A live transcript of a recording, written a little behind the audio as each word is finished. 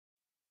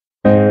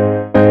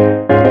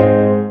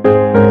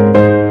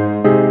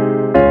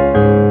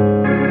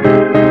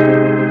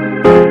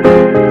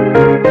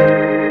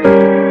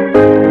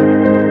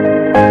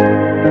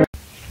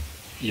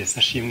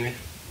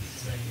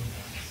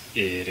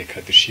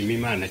dushima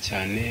Imana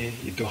cyane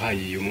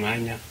iduhaye uyu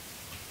mwanya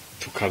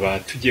tukaba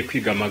tugiye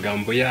kwiga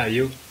amagambo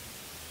yayo,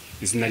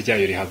 izina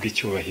ryayo rihabwa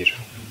icyubahiro.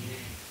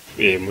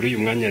 Muri uyu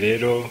mwanya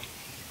rero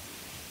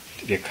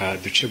reka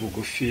duce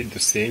bugufi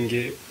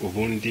dusenge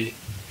ubundi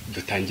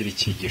dutangire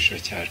icyigisho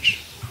cyacu.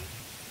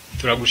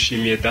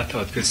 Turagushimiye data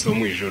wa twese wo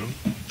mu ijuru,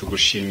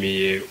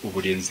 tugushimiye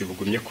uburinzi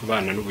bugumye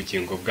kubana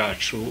n'ubugingo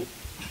bwacu,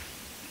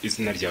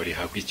 izina ryawe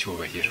rihabwa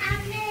icyubahiro.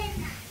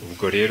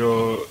 Ubwo rero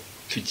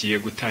tugiye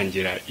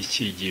gutangira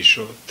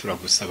icyigisho,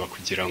 turagusaba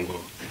kugira ngo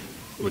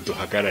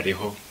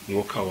uduhagarareho,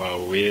 Mwuka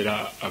wawe wera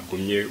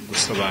agumye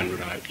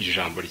gusobanura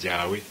ijambo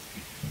ryawe,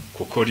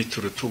 kuko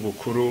rituruta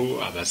ubukuru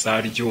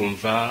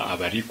abazaryumva,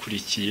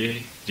 abarikurikiye,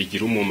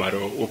 rigira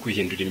umumaro wo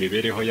guhindura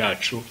imibereho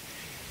yacu.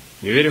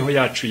 Imibereho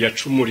yacu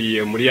yacumuriye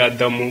muri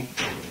Adamu,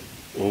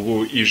 ubu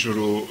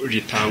ijuru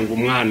ritanga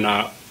umwana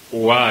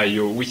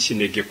wayo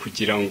w'ikinege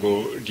kugira ngo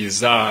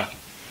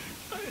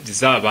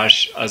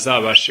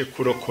azabashe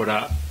kurokora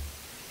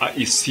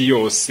isi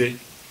yose.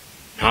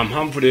 Nta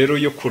mpamvu rero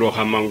yo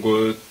kurohama ngo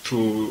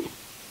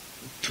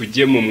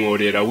tujye mu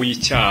mworera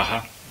w'icyaha,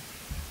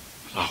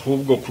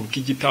 ahubwo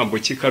kubw'igitambo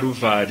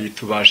cy'ikaruvari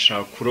tubasha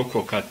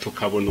kurokoka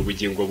tukabona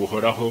ubugingo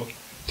buhoraho.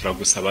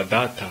 Turagusaba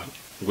data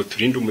ngo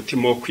turinde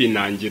umutima wo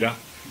kwinangira,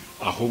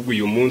 ahubwo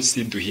uyu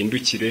munsi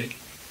duhindukire,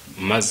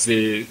 maze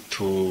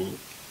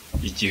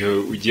igihe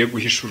ugiye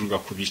guhishurwa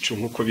ku bicu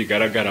nk'uko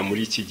bigaragara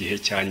muri iki gihe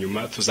cya nyuma,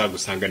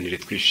 tuzagusanganire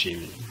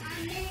twishimye.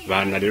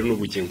 Bana rero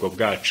n'ubugingo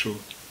bwacu,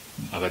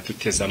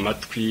 abaduteze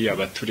amatwi,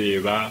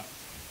 abatureba,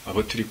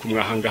 abo turi kumwe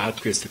aha ngaha,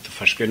 twese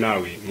dufashwe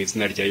nawe, mu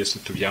izina rya Yesu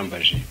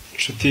tubyambaje.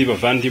 Inshuti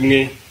bavandimwe,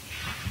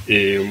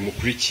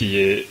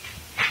 mukurikiye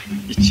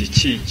iki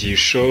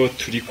cyigisho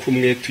turi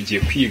kumwe, tugiye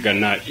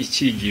kwigana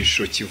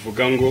icyigisho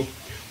kivuga ngo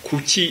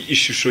kuki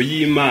ishusho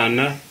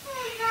y'Imana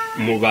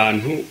mu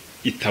bantu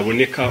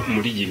itaboneka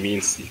muri iyi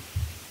minsi.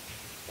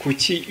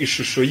 Kuki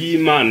ishusho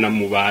y'Imana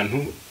mu bantu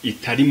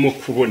itarimo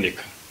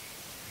kuboneka?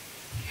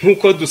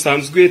 Nk'uko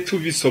dusanzwe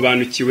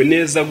tubisobanukiwe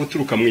neza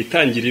guturuka mu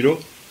itangiriro,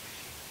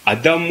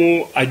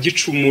 Adamu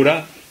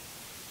agicumura,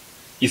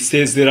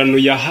 isezerano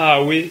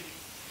yahawe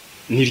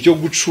ni ryo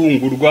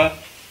gucungurwa,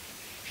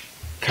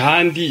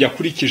 kandi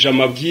yakurikije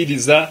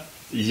amabwiriza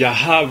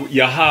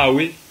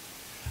yahawe,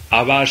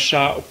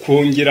 abasha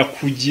kongera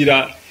kugira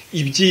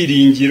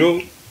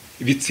ibyiringiro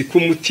bitsika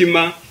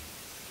umutima.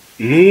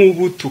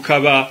 N'ubu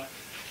tukaba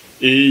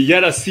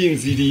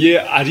yarasinziriye,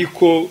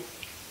 ariko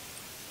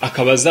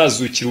akaba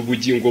azazukira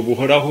ubugingo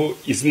buhoraho,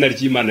 izina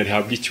ry'Imana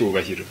rihabwa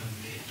icyubahiro.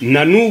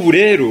 Na n'ubu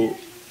rero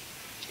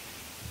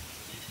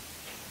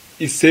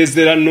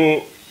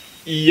isezerano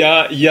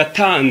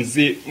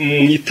yatanze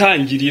mu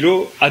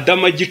itangiriro,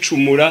 Adamu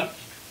agicumura,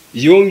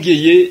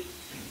 yongeye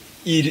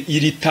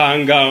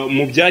iritanga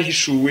mu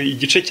byahishuwe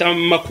igice cya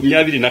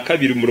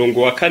 22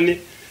 umurongo wa 4.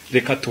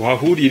 Reka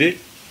tuhahurire.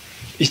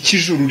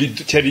 Ikijuru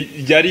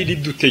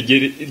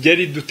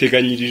ryari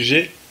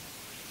duteganyirije,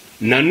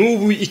 na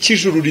n'ubu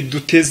ikijuru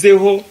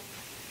ridutezeho,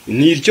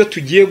 ni ryo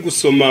tugiye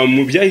gusoma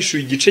mu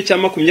byahishuwe igice cya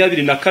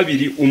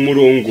 22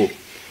 umurongo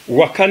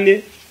wa 4.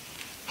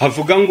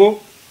 Havuga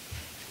ngo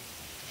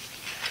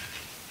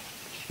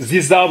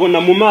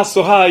zizabona mu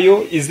maso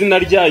hayo izina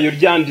ryayo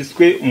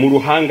ryanditswe mu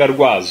ruhanga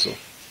rwazo.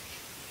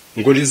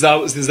 Ngo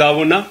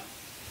zizabona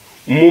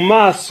mu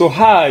maso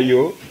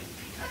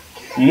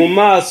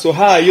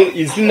hayo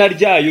izina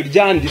ryayo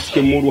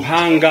ryanditswe mu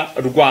ruhanga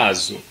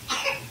rwazo.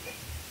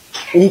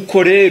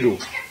 Uko rero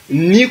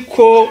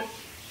niko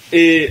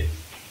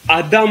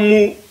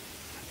Adamu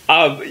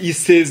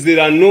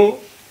isezerano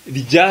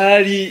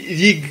ryari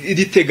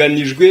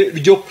riteganijwe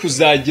ryo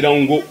kuzagira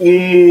ngo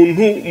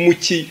umuntu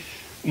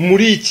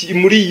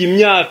muri iyi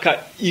myaka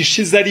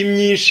ishize ari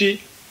myinshi,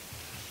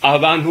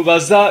 abantu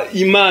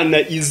Imana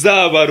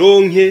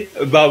izabaronke,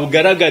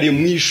 bagaragare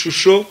mu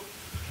ishusho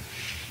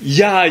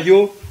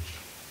yayo,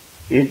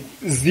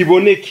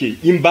 ziboneke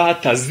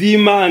imbata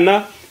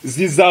z'Imana,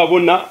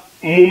 zizabona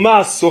mu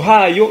maso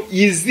hayo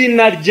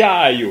izina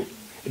ryayo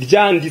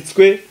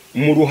ryanditswe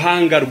mu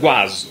ruhanga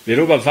rwazo.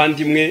 Rero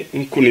bavandimwe,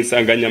 nk'ukuntu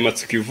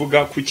insanganyamatsiko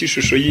ivuga kuki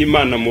ishusho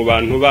y'Imana mu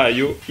bantu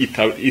bayo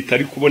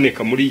itari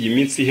kuboneka muri iyi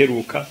minsi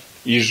iheruka,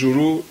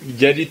 ijuru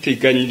ryari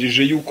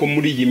riteganyirije yuko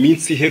muri iyi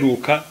minsi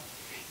iheruka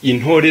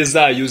intore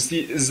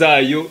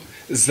zayo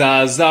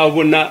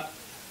zazabona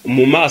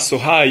mu maso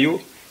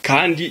hayo,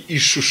 kandi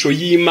ishusho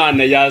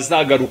y'Imana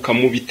yazagaruka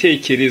mu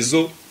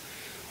bitekerezo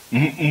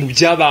mu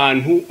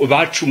by'abantu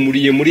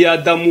bacumuriye muri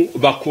Adamu,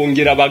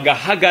 bakongera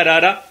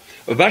bagahagarara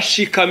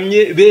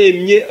bashikamye,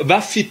 bemye,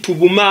 bafite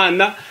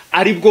ubumana,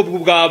 aribwo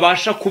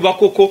bwabasha kuba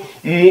koko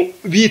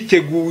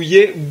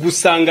biteguye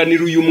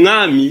gusanganira uyu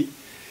mwami,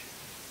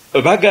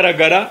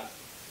 bagaragara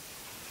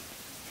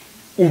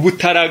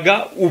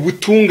ubutaraga,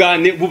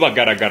 ubutungane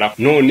bubagaragara.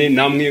 None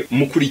namwe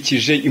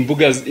mukurikije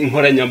imbuga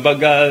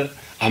nkoranyambaga,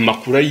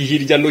 amakuru ari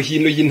hirya no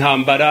hino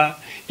y'intambara,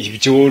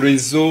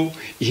 ibyorezo,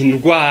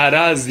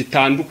 indwara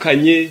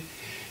zitandukanye,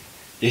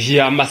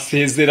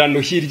 amasezerano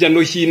hirya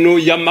no hino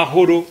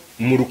y'amahoro,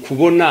 muri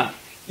kubona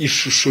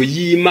ishusho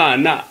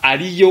y'Imana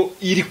ariyo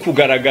iri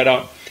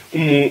kugaragara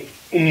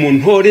mu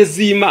ntore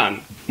z'Imana,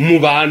 mu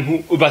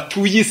bantu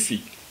batuye isi.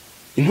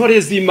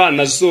 Intore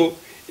z'Imana zo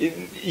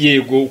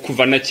yego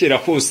kuva na kera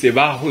hose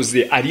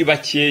bahoze ari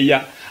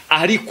bakeya,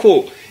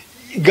 ariko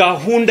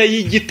gahunda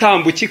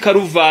y'igitambo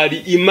cy'ikaruvari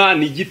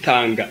Imana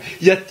igitanga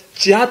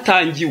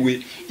cyatangiwe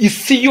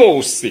isi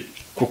yose,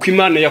 kuko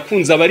Imana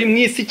yakunze abari mu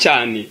isi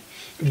cyane,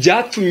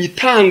 byatumye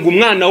itanga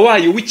umwana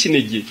wayo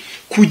w'ikinege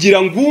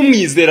kugira ngo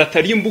umwizera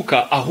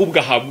atarimbuka ahubwo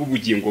ahabwe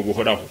ubugingo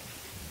buhoraho.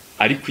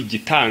 Ariko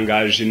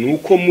igitangaje ni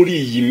uko muri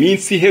iyi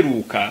minsi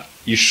iheruka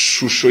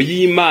ishusho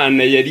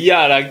y'Imana yari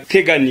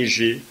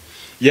yarateganije,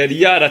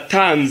 yari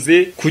yaratanze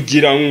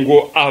kugira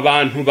ngo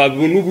abantu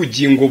babone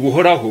ubugingo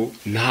buhoraho,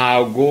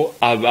 ntago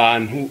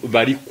abantu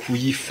bari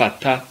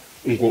kuyifata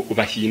ngo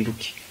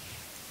bahinduke.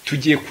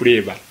 Tugiye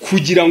kureba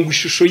kugira ngo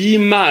ishusho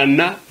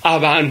y'Imana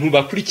abantu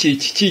bakurikiye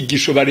iki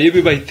cyigisho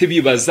barebe bahite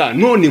bibaza,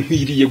 none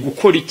nkwiriye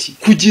gukora iki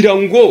kugira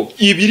ngo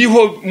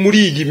ibiriho muri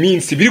iyi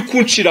minsi biri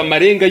kuncira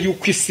amarenga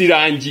y'uko isi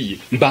irangiye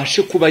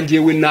mbashe kuba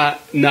ngewe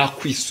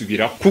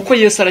nakwisubiraho, kuko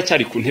Yesu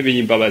aracyari ku ntebe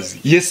y'imbabazi.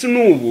 Yesu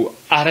n'ubu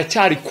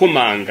aracyari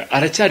komanga,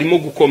 aracyarimo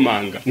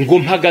gukomanga ngo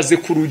mpagaze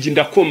ku rugi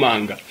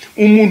ndakomanga,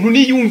 umuntu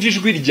niyumva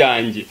ijwi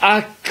ryanjye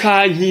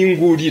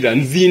akankingurira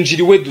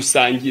nzinjira iwe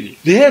dusangire.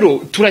 Rero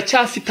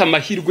turacyafite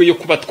amahirwe yo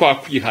kuba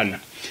twakwihana,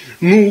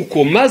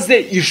 nuko maze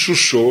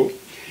ishusho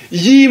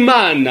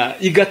y'Imana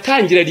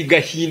igatangira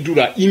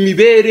rigahindura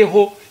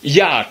imibereho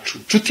yacu.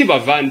 Nshuti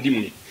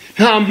bavandimwe,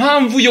 nta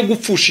mpamvu yo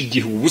gupfusha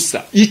igihe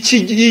ubusa.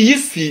 Iyi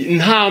si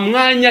nta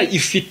mwanya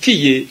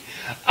ifitiye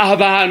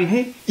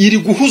abantu, iri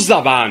guhuza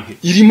abantu,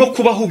 irimo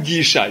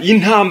kubahugisha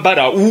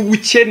intambara,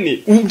 ubukene,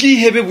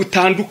 ubwihebe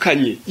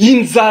butandukanye,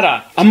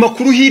 inzara,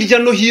 amakuru hirya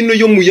no hino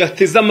yo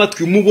muyateze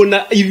amatwi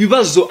mubona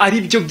ibibazo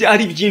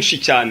ari byinshi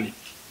cyane.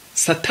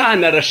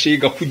 Satani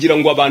arashega kugira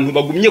ngo abantu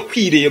bagumye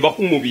kwirebaho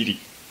umubiri.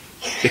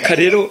 Reka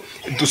rero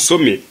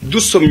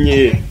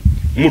dusomye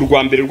mu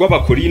rwambere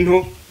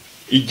rw'Abakorinto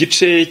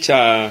igice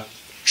cya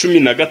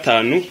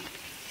 15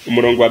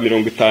 umurongo wa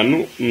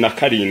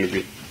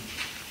 57.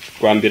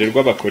 Rwambere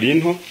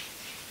rw'Abakorinto,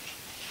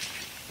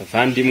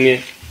 bavandimwe,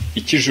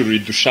 ikijuru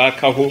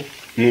ridushakaho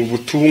ni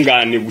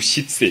ubutungane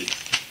bushyitse.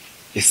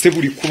 Ese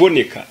buri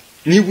kuboneka?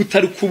 Niba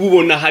utari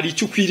kububona hari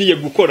icyo ukwiriye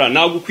gukora,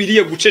 ntabwo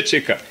ukwiriye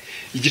guceceka.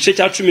 Igice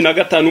cya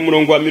 15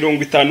 umurongo wa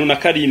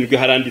 57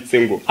 haranditse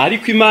ngo,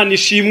 ariko Imana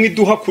ishimwe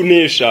iduha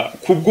kunesha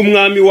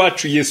kubw'umwami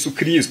wacu Yesu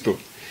Kristo.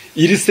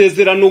 Iri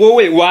sezerano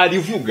wowe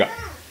warivuga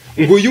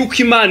ngo yuko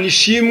Imana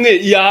ishimwe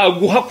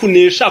yaguha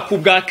kunesha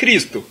kubwa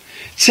Kristo,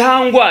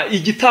 cyangwa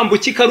igitambo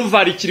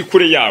cy'ikaruvari kiri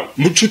kure yawe?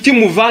 Mucuti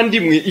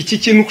muvandimwe, iki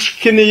kintu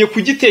ukeneye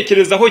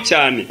kugitekerezaho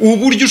cyane.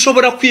 Uburyo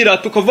ushobora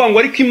kwirata ukavuga ngo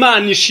ariko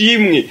Imana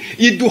ishimwe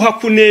iduha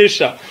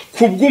kunesha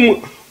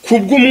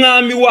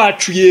kubw'umwami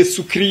wacu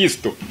Yesu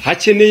Kristo.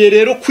 Hakeneye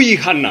rero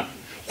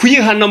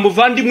kwihana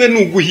muvandimwe, ni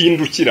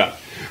uguhindukira.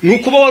 Ni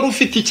ukuba wari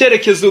ufite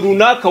icyerekezo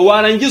runaka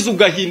warangiza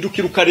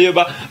ugahindukira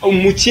ukareba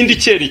mu kindi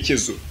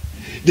cyerekezo.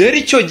 Rero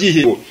icyo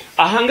gihe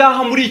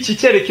ahangaha muri iki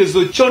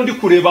cyerekezo cyo ndi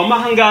kurebamo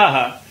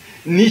ahangaha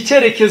ni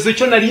icyerekezo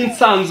cyo nari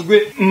nsanzwe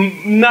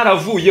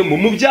naravuyemo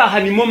mu byaha,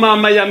 nimo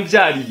mama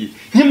yambyariye.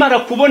 Nkimara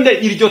kubona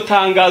iryo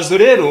tangazo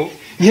rero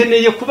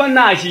nkeneye kuba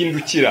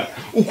nahindukira.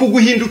 Uku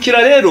guhindukira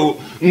rero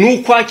ni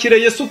ukwakira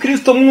Yesu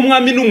Kristo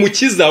nk'umwami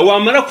n'umukiza.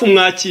 Wamara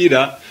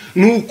kumwakira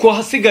nuko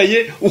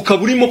hasigaye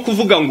ukaba urimo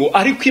kuvuga ngo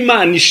ariko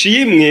Imana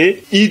ishimwe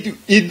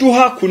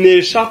iduha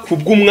kunesha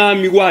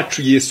kubw'umwami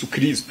wacu Yesu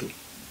Kristo.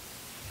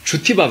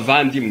 Nshuti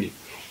bavandimwe,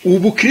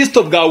 ubu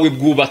Kristo bwawe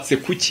bwubatse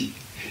kuki?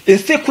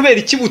 Ese kubera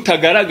iki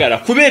butagaragara?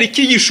 Kubera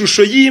iki iyi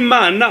shusho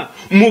y'Imana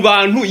mu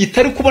bantu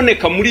itari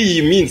kuboneka muri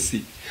iyi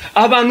minsi?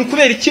 Abantu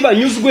kubera iki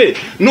banyuzwe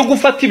no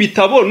gufata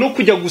ibitabo no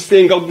kujya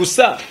gusenga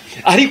gusa,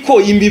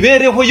 ariko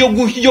imibereho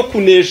yo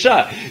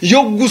kunesha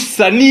yo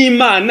gusa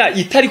n'Imana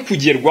itari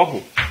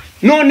kugerwaho?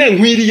 None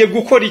nkwiriye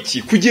gukora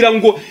iki kugira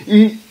ngo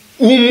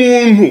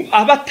umuntu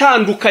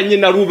abatandukanye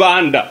na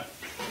rubanda,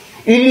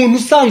 umuntu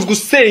usanzwe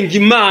usenga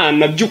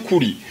Imana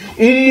by'ukuri,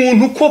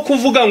 umuntu ko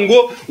kuvuga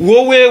ngo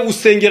wowe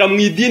usengera mu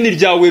idini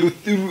ryawe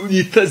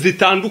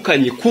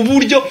zitandukanye ku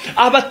buryo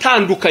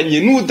abatandukanye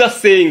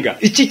n'udasenga?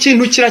 Iki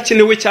kintu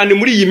kirakenewe cyane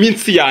muri iyi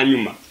minsi ya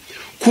nyuma.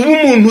 Kuba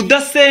umuntu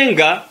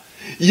udasenga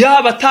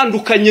yaba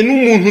atandukanye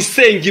n'umuntu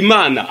usenga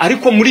Imana,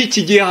 ariko muri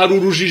iki gihe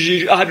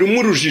harimo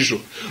urujijo.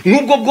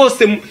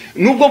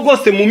 Nubwo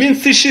bwose mu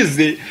minsi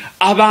ishize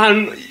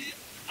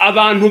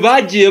abantu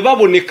bagiye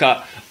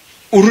baboneka,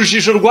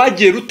 urujijo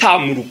rwagiye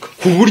rutamuruka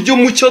ku buryo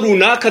mucyo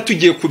runaka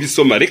tugiye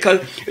kubisoma.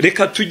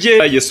 Reka tujye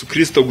Yesu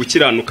Kristo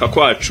gukiranuka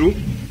kwacu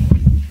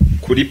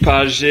kuri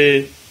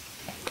page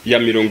ya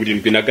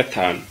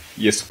 75.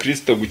 Yesu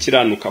Kristo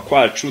gukiranuka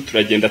kwacu,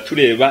 turagenda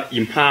tureba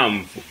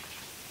impamvu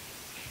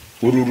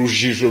uru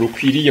rujijo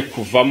rukwiriye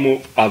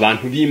kuvamo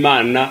abantu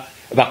b'Imana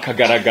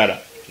bakagaragara.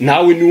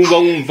 Nawe niba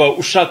wumva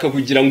ushaka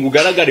kugira ngo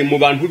ugaragare mu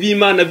bantu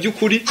b'Imana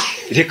by'ukuri,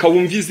 reka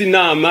wumvize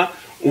inama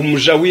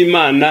umuja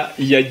w'Imana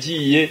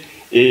yagiye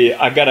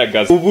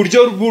agaragaza.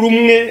 Uburyo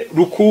bumwe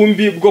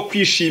rukumbi bwo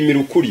kwishimira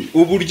ukuri,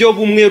 uburyo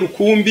bumwe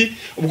rukumbi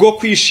bwo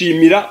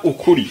kwishimira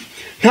ukuri.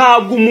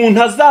 ntabwo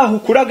umuntu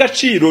azahukura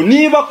agaciro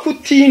niba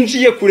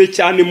kutinjiye kure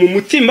cyane mu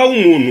mutima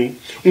w'umuntu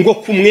ngo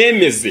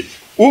kumwemeze.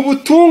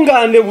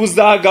 Ubutungane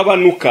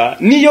buzagabanuka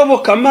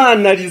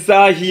n'iyobokamana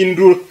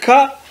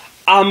rizahinduka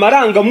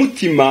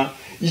amarangamutima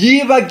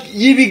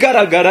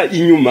y'ibigaragara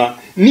inyuma,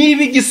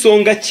 niba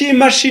igisonga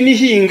cy'imashini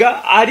ihinga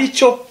ari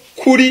cyo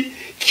kuri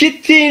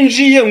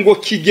kitinjiye ngo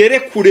kigere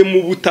kure mu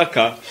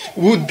butaka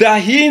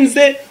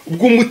budahinze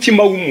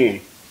bw'umutima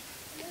w'umuntu.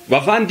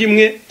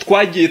 Bavandimwe,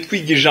 twagiye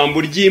twiga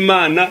ijambo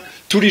ry'Imana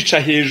turica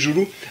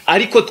hejuru,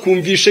 ariko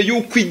twumvishe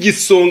yuko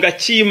igisonga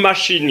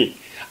cy'imashini,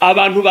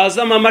 abantu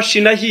baza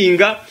amamashini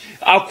ahinga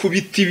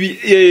akubita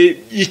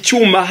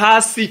icyuma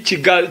hasi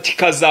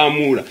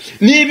kikazamura.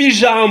 Niba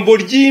ijambo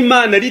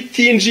ry'Imana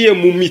ritinjiye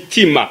mu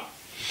mitima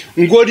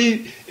ngo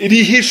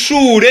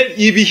rihishure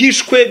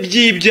ibihishwe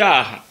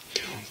by'ibyaha,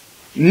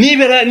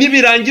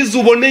 nibirangiza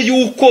ubone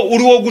yuko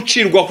uri wo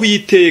gucirwaho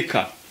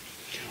iteka,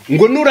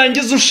 ngo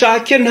nurangiza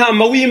ushake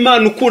ntama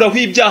w'Imana ukuraho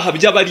ibyaha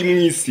by'abari mu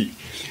isi,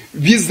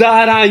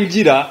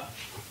 bizarangira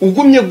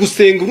ugumye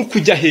gusenga uri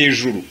kujya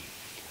hejuru.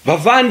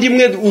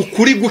 Bavandimwe,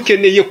 ukuri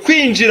gukeneye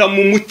kwinjira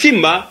mu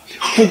mutima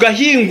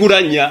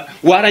kugahinguranya,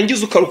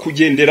 warangiza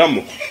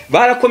ukarukugenderamo.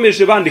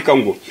 Barakomeje bandika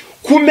ngo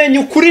kumenya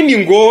ukuri ni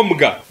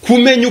ngombwa,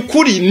 kumenya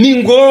ukuri ni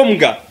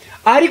ngombwa,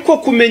 ariko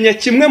kumenya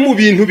kimwe mu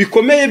bintu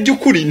bikomeye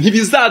by'ukuri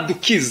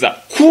ntibizadukiza.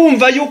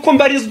 Kumva yuko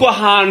mbarizwa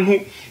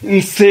ahantu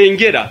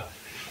nsengera,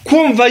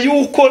 kumva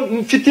yuko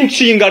mfite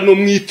inshingano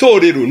mu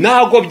itorero,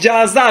 ntago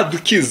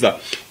byazadukiza.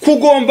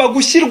 Kugomba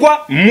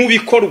gushyirwa mu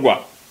bikorwa.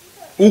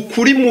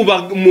 Ukuri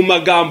mu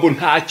magambo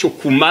ntacyo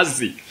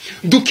kumaze.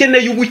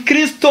 Dukeneye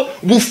ubukristo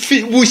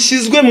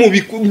bushyizwe mu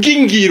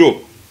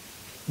bw'ingiro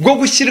bwo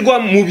gushyirwa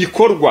mu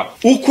bikorwa.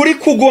 Ukuri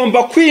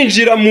kugomba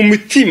kwinjira mu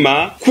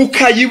mutima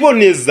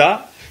kukayiboneza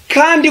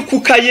kandi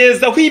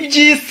kukayezaho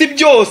iby'isi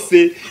byose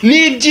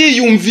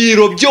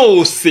n'ibyiyumviro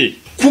byose,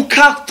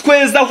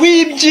 kukatwezaho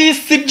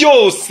iby'isi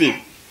byose.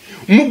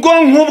 Mu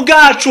bwonko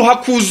bwacu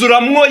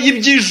hakuzuramwo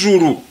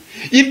iby'ijuru,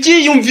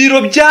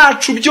 ibyiyumviro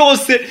byacu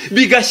byose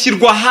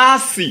bigashyirwa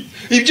hasi.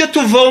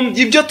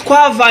 Ibyo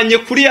twavanye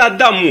kuri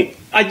Adamu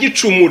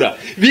agicumura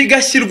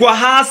bigashyirwa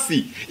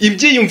hasi.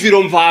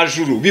 Ibyiyumviro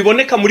mvajuru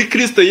biboneka muri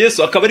Kristo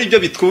Yesu akaba ari byo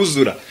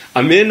bitwuzura.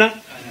 Amena.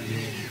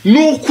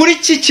 Nukuri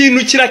iki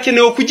kintu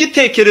kirakenewe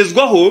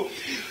kugitekerezwaho.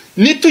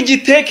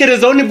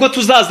 Nitugitekerezaho nibwo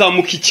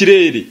tuzazamuka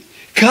ikirere,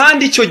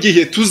 kandi icyo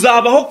gihe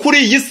tuzabaho kuri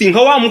iyi si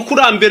nka wa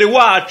mukurambere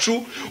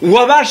wacu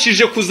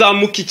wabashije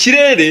kuzamuka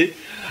ikirere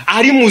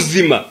ari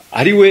muzima,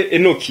 ari we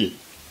Enoki.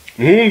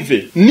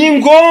 Mwumve, ni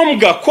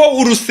ngombwa ko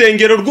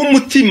urusengero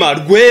rw'umutima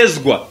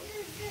rwezwa.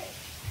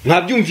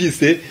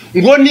 Mwabyumvise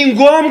ngo ni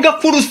ngombwa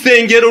ko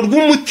urusengero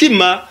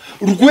rw'umutima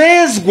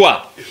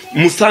rwezwa.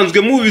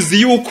 Musanzwe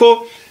mubizi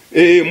yuko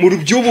mu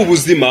by'ubu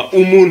buzima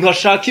umuntu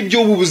ashaka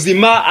iby'ubu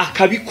buzima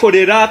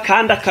akabikorera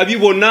kandi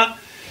akabibona,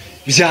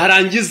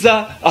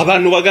 byarangiza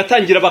abantu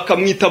bagatangira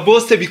bakamwita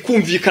bose,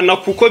 bikumvikana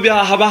kuko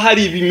haba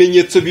hari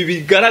ibimenyetso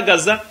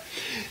bibigaragaza.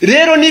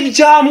 Rero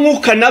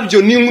n'ibyamwuka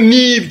nabyo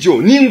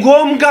nibyo ni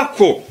ngombwa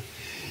ko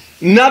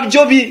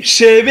nabyo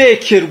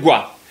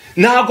bishebekerwa.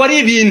 Ntabwo ari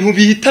ibintu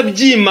bihita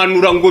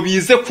byimanura ngo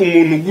bize ku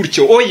muntu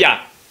gutyo, oya.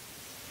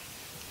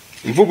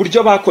 Mvuga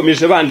uburyo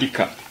bakomeje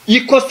bandika.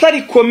 Ikosa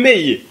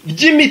rikomeye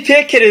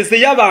ry'imitekerereze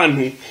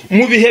y'abantu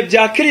mu bihe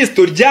bya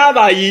Kristo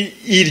ryabaye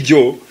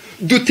iryo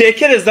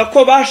dutekereza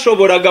ko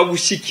bashoboraga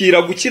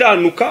gushyikira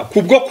gukiranuka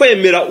kubwo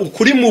kwemera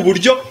ukuri mu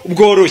buryo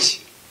bworoshye.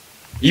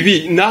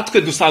 Ibi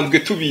natwe dusanzwe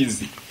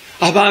tubizi.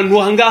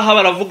 Abantu ahangaha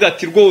baravuga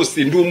ati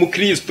rwose ndi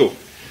umukristo,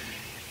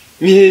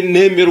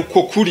 nemera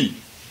uko kuri.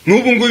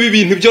 N'ubu ngubu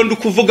ibintu byo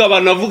ndukuvuga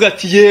abantu bavuga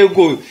ati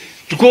yego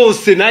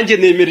rwose nanjye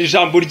nemera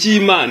ijambo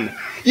ry'Imana.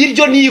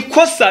 Iryo ni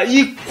ikosa.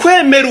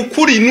 Kwemera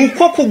ukuri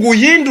nuko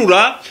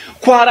kuguhindura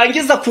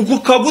kwarangiza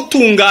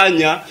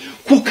kukagutunganya,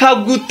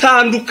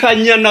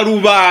 kukagutandukanya na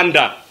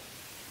rubanda.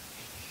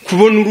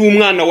 Kubona uri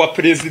umwana wa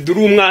perezida,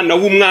 uri umwana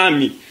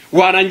w'umwami,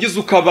 warangiza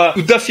ukaba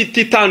udafite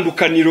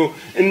itandukaniro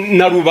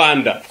na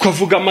rubanda,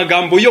 ukavuga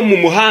amagambo yo mu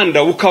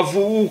muhanda,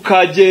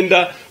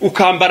 ukagenda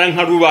ukambara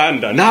nka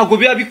rubanda. Ntabwo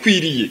biba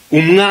bikwiriye.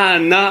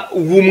 Umwana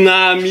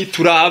w'umwami,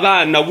 turi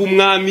abana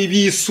b'umwami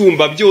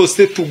bisumba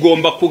byose,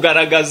 tugomba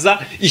kugaragaza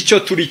icyo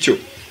turi cyo.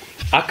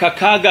 Aka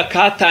kaga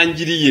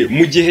katangiriye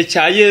mu gihe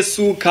cya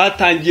Yesu,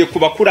 katangiye ku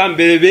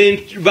bakurambere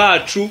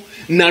bacu,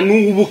 na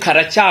n'ubu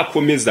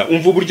karacyakomeza.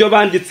 Umva uburyo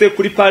banditse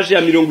kuri paji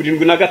ya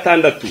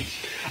 76.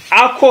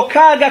 Ako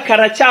kaga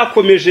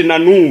karacyakomeje na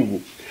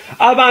n'ubu.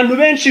 Abantu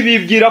benshi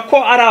bibwira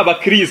ko ari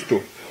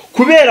abakristo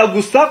kubera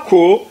gusa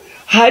ko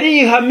hari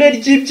ihame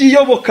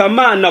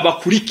ry'iby'iyobokamana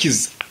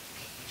bakurikiza.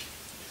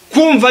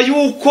 Kumva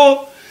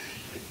yuko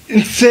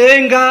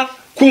nsenga,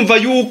 kumva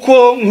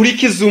yuko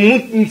nkurikiza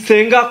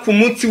nsenga ku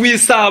munsi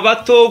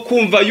w'isabato,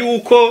 kumva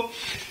yuko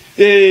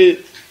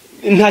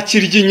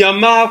ntakirya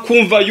inyama,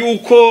 kumva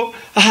yuko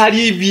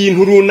hari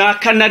ibintu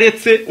runaka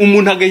naretse,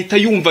 umuntu agahita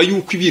yumva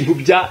yuko ibintu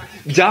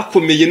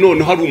byakomeye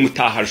none hari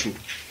umutahajuru.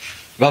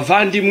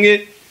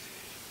 Bavandimwe,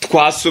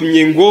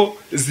 twasomye ngo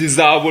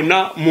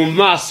zizabona mu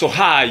maso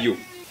hayo.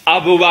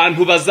 abo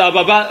bantu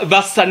bazaba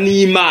basa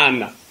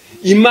n'Imana.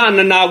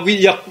 Imana ntabwo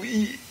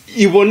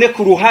ibone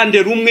ku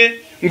ruhande rumwe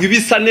ngo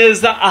ibisa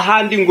neza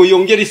ahandi ngo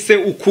yongere ise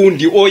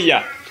ukundi.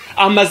 Oya,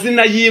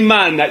 amazina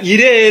y'Imana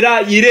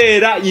irera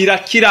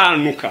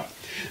irakiranuka.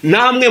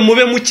 Namwe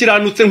mube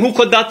mukiranutse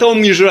nk'uko data wo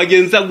mu ijuru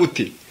agenza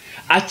gute,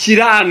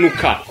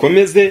 akiranuka.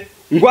 Komeze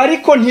ngo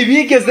ariko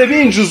ntibigeze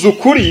binjiza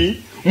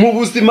ukuri mu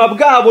buzima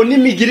bwabo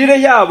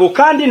n'imigirire yabo,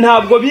 kandi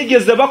ntabwo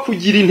bigeze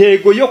bakugira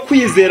intego yo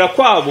kwizera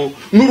kwabo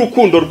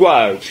n'urukundo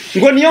rwabo.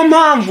 Ngo niyo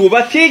mpamvu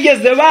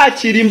batigeze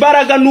bakira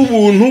imbaraga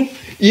n'ubuntu,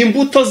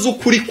 imbuto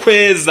z'ukuri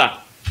kweza.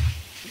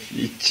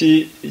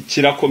 Iki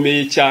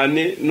kirakomeye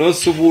cyane.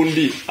 Nose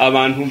ubundi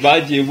abantu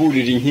bagiye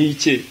burira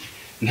inkike,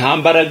 nta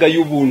mbaraga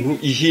y'ubuntu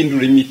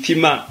ihindura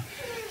imitima,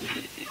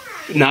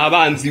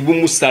 n'abanzi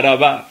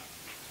b'umusaraba.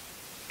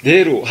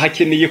 Rero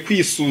hakeneye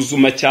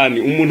kwisuzuma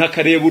cyane, umuntu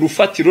akareba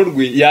urufatiro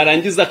rwe,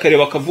 yarangiza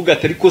akareba akavuga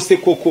ati ariko se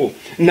koko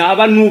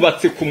naba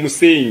nubatse ku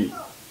musenyi.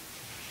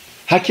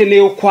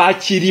 Hakeneye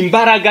kwakira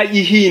imbaraga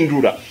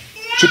ihindura.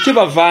 Nshuti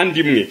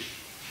bavandimwe,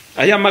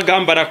 aya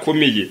magambo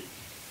arakomeye.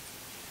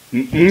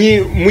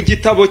 Mu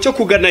gitabo cyo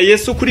Kugana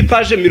Yesu kuri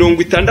page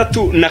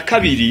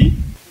 62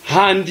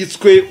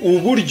 handitswe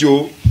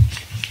uburyo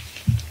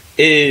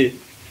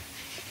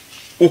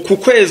uku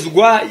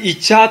kwezwa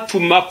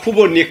icyatuma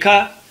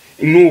kuboneka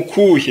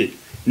nukuhe: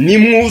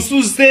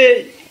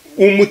 nimwuzuze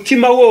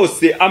umutima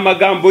wose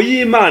amagambo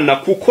y'Imana,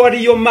 kuko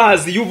ariyo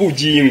mazi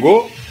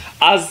y'ubugingo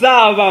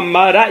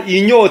azabamara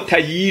inyota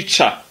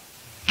yica.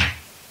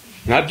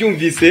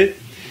 Mwabyumvise?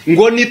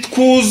 Ngo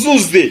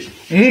nitwuzuze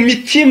mu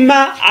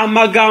mitima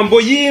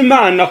amagambo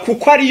y'Imana,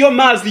 kuko ariyo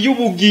mazi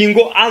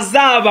y'ubugingo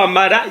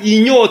azabamara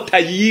inyota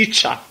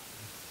yica.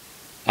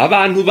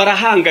 Abantu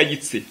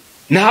barahangayitse,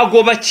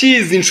 ntago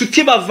bakizi.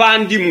 Inshuti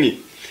bavandimwe,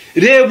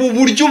 reba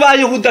uburyo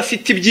ubayeho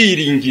udafite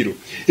ibyiringiro.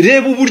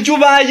 Reba uburyo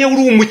ubaye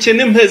uri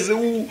umukene mpeze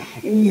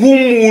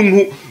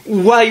w'umuntu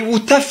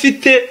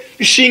utafite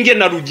ishinge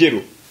na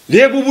rugero.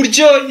 Reba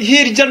uburyo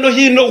hirya no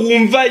hino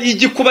wumva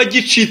igikuba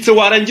gicitse,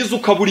 warangiza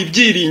ukabura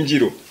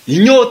ibyiringiro.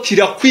 Inyota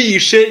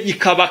irakwishe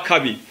ikaba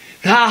kabi.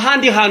 Nta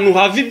handi hantu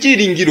hava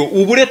ibyiringiro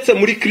uburetse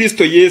muri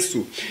Kristo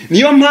Yesu.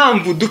 Niyo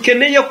mpamvu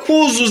dukeneye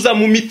kuzuza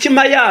mu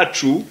mitima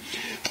yacu,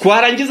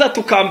 twarangiza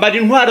tukambara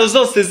intwaro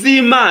zose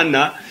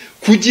z'Imana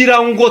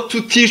kugira ngo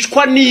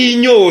tutishwa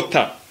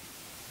n'inyota.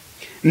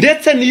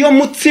 Ndetse niyo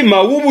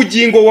mutsima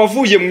w'ubugingo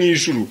wavuye mu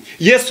ijuru.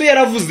 Yesu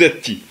yaravuze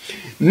ati,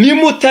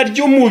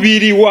 nimutarya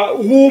umubiri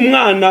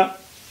w'umwana,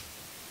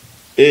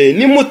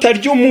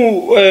 nimutarya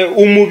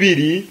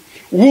umubiri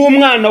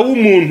w'umwana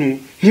w'umuntu,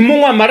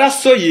 ntimunywe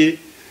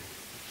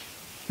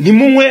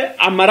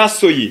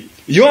amaraso ye.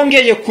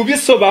 Yongeye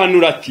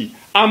kubisobanura ati,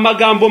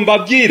 amagambo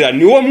mbabwira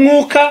niwo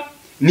mwuka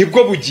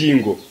nibwo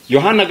bugingo.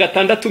 Yohana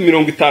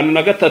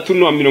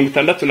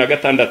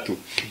 6:53-66.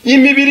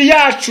 Imibiri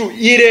yacu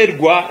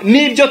irerwa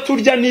n'ibyo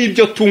turya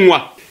n'ibyo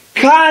tunywa,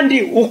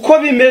 kandi uko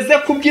bimeze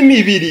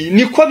kubw'imibiri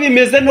niko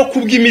bimeze no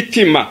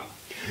kubw'imitima.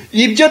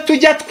 Ibyo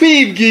tujya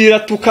twibwira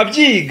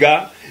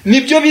tukabyiga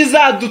nibyo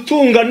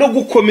bizadutunga no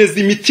gukomeza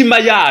imitima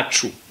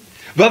yacu.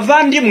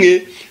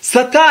 Bavandimwe,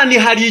 Satani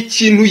hari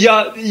ikintu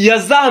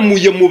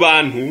yazamuye mu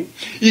bantu,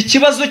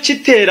 ikibazo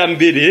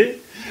cy'iterambere.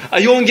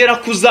 Ayongera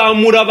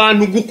kuzamura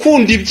abantu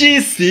gukunda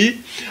iby'isi,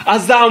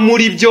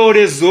 azamura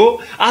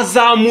ibyorezo,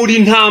 azamura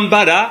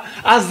intambara,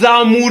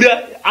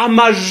 azamura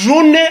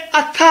amajune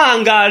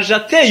atangaje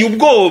ateye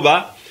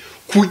ubwoba,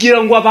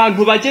 kugira ngo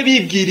abantu bajye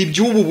bibwira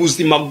iby'ubu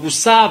buzima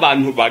gusa,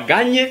 abantu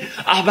baganye,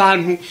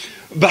 abantu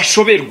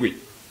bashoberwe.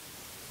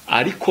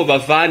 Ariko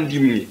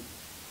bavandimwe,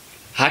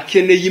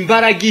 hakeneye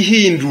imbaraga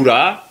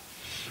ihindura.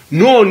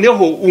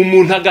 Noneho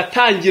umuntu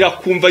agatangira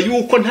kumva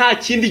yuko nta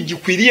kindi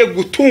gikwiriye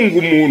gutunga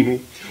umuntu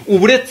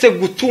uburetse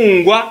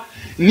gutungwa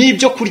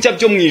n'ibyo kurya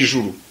byo mu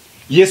ijuru.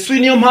 Yesu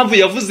niyo mpamvu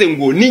yavuze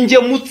ngo ninjye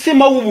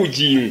mutsima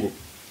w'ubugingo,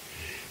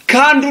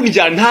 kandi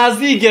urya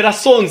ntazigera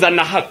asonza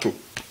na hato.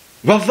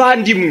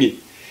 Bavandimwe,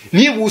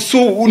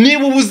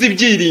 niba ubuze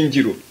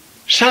ibyiringiro,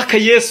 shaka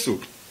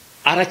Yesu,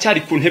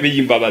 aracyari ku ntebe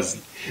y'imbabazi.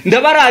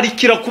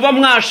 Ndabararikira kuba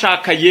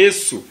mwashaka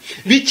Yesu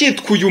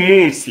bikitwa uyu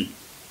munsi.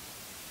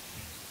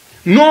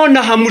 None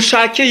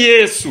hamushake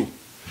Yesu,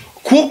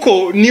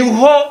 kuko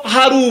niho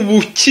hari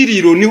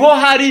ubukiriro, niho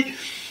hari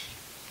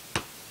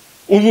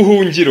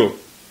ubuhungiro.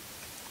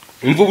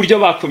 Umva uburyo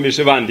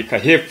bakomeje bandika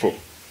hepfo.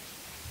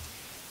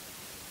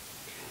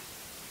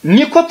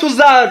 Niko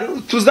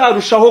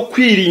tuzarushaho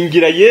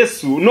kwiringira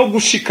Yesu no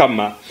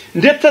gushikama,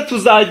 ndetse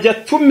tuzajya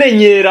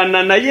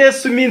tumenyerana na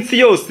Yesu iminsi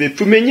yose,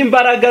 tumenye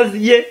imbaraga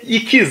ye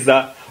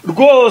ikiza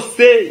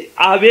rwose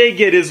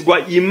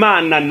abegerezwa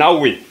Imana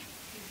nawe.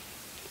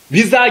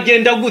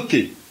 Bizagenda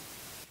gute?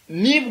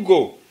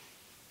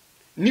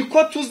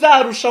 Niko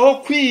tuzarushaho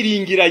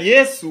kwiringira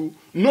Yesu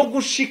no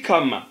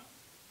gushikama,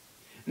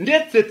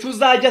 ndetse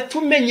tuzajya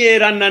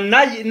tumenyerana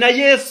na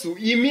Yesu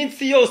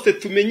iminsi yose,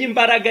 tumenye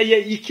imbaraga ye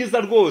ikiza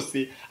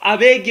rwose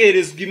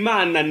abegerezwa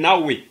Imana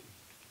nawe.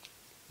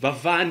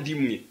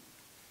 Bavandimwe,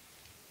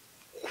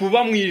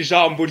 kuba mu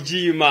ijambo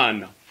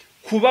ry'Imana,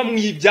 kuba mu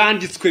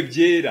ibyanditswe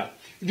byera,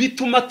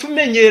 bituma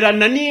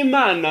tumenyerana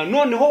n'Imana.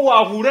 Noneho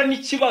wahura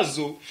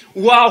n'ikibazo,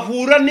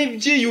 wahura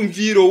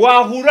n'ibyiyumviro,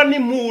 wahura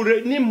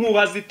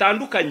n'impuha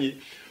zitandukanye,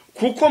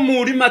 kuko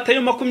muri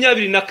Matayo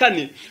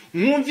 24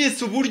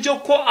 mwumvise uburyo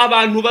ko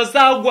abantu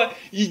bazagwa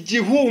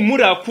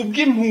igihumura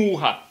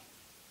kubw'impuha,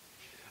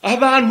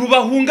 abantu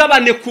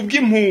bahungabane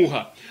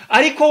kubw'impuha.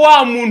 Ariko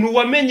wa muntu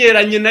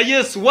wamenyeranye na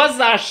Yesu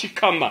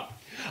wazashikama,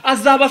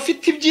 azaba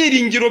afite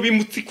ibyiringiro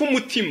bimutsika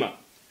umutima.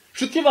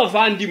 Nshuti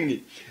bavandimwe,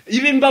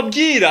 ibi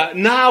mbabwira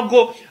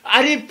ntabwo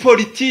ari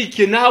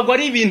politike, ntabwo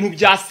ari ibintu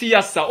bya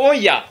siyasa,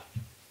 oya,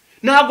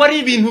 ntabwo ari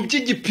ibintu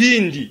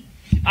by'igipindi.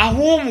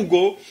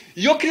 Ahubwo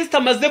iyo Kristo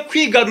amaze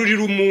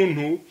kwigarurira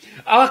umuntu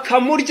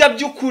akamurya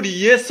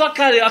by'ukuri, Yesu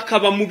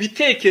akaba mu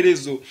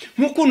bitekerezo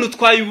nk'ukuntu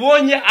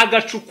twabibonye,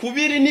 agaca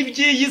ukubiri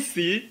n'iby'iyi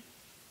si,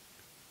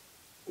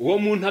 uwo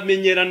muntu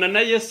amenyerana na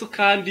Yesu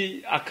kandi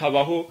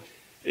akabaho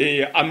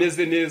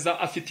ameze neza,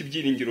 afite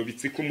ibyiringiro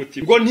bitsika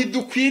umutima. Ngo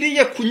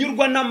ntidukwiriye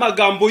kunyurwa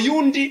n'amagambo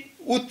y'undi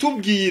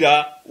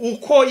utubwira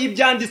uko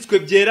ibyanditswe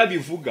byera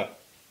bivuga.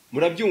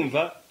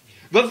 Murabyumva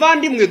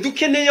bavandimwe?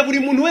 Dukeneye buri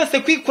muntu wese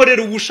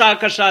kwikorera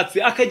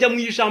ubushakashatsi akajya mu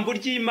ijambo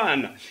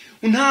ry'Imana.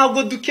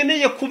 Ntabwo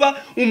dukeneye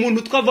kuba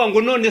umuntu twavuga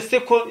ngo none se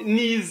ko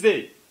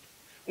nize,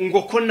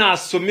 ngo ko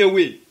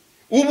nasomewe,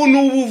 ubu ni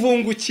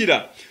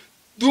ubuvungukira.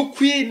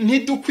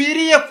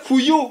 Ntidukwiriye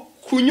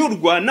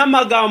kunyurwa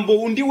n'amagambo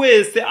undi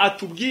wese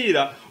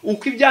atubwira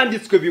uko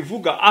ibyanditswe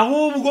bivuga,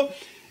 ahubwo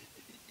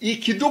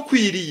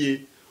ikidukwiriye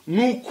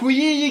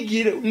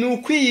ni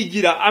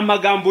ukwiyigira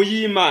amagambo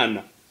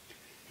y'Imana.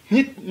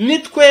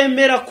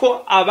 Nitwemera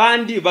ko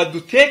abandi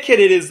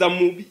badutekerereza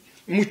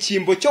mu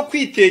cyimbo cyo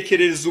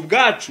kwitekerereza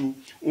ubwacu,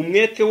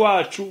 umwete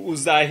wacu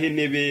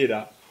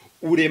uzahenebera,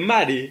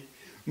 uremare,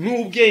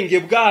 n'ubwenge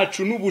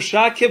bwacu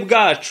n'ubushake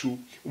bwacu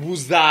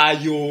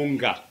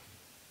buzayonga,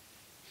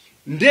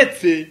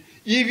 ndetse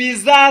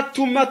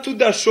ibizatuma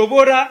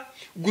tudashobora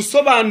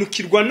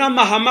gusobanukirwa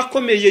n'amahame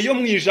akomeye yo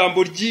mu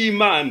ijambo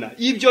ry'Imana.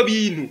 Ibyo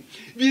bintu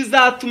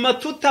bizatuma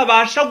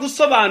tutabasha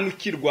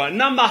gusobanukirwa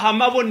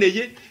n'amahame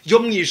aboneye yo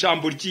mu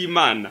ijambo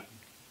ry'Imana.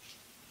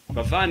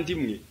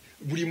 Bavandimwe,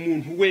 buri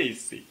muntu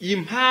wese,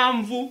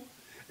 impamvu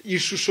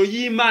ishusho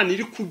y'Imana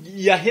iri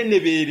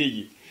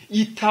yahenebereye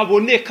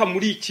itaboneka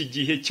muri iki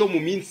gihe cyo mu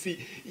minsi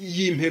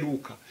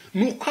y'imperuka,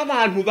 nuko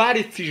abantu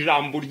baretse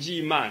ijambo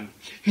ry'Imana,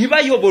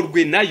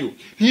 ntibayoborwe nayo,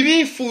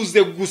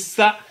 ntibifuze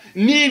gusa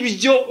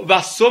n'ibyo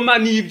basoma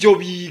n'ibyo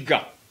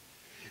biga.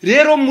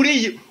 Rero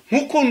muri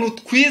nk'ukuntu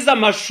twiza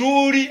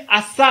amashuri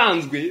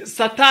asanzwe,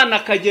 Satani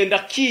akagenda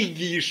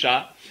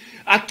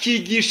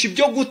akigisha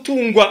ibyo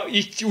gutungwa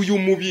uyu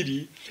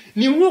mubiri,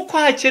 ni nk'uko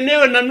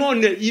hakenewe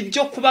nanone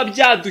ibyo kuba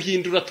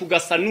byaduhindura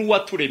tugasa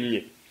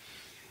n'uwaturemye.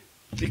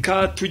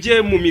 Reka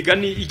tujye mu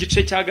Migani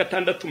igice cya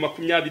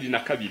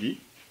 6:22.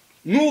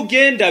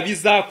 Nugenda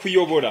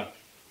bizakuyobora,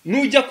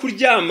 nujya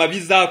kuryama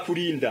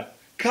bizakurinda,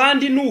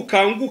 kandi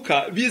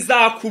nukanguka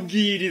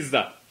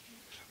bizakubwiriza.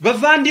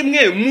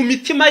 Bavandimwe, mu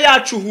mitima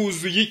yacu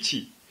huzuye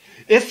iki?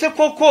 Ese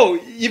koko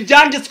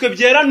ibyanditswe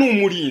byera ni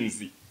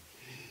umurinzi?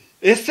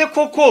 Ese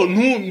koko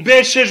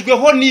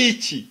ntumbeshejweho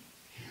n'iki?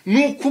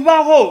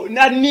 Nukubaho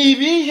ni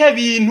ibihe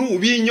bintu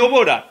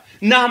binyobora?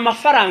 Ni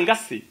amafaranga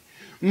se?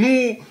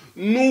 Ni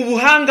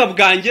ubuhanga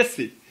bwanjye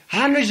se?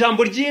 Hano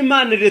ijambo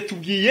ry'Imana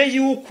ritubwiye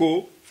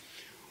yuko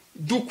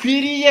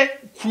dukwiriye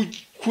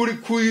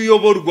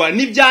kuyoborwa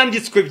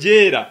n'ibyanditswe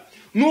byera.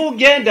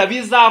 Nugenda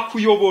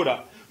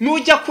bizakuyobora,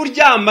 nujya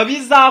kuryama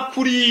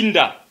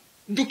bizakurinda.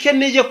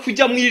 Dukeneye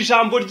kujya mu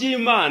ijambo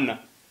ry'Imana,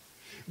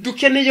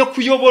 dukeneye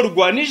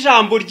kuyoborwa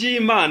n'ijambo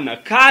ry'Imana,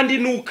 kandi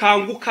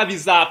nukanguka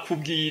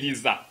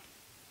bizakubwiriza.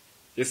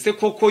 Ese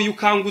koko iyo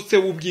ukangutse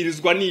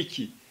ubwirizwa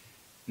n'iki?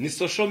 Ni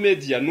social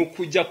media,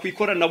 nukujya ku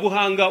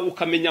ikoranabuhanga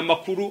ukamenya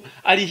amakuru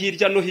ari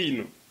hirya no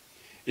hino.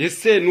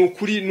 Ese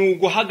nukuri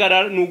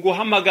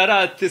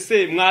nuguhamagara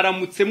tese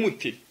mwaramutse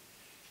mute?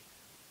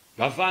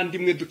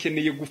 Bavandimwe,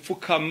 dukeneye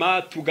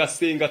gupfukama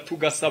tugasenga,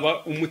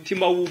 tugasaba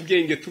umutima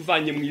w'ubwenge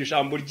tuvanye mu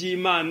ijambo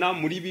ry'Imana,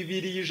 muri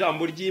Bibiliya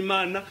y'ijambo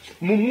ry'Imana,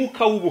 mu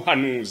mwuka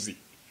w'ubuhanuzi.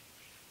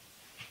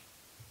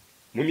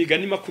 Mu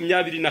Migani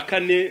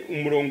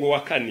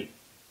 24:4.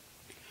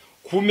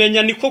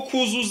 Kumenya niko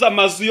kuzuza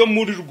amazu yo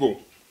muri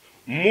rwo,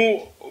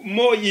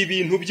 mo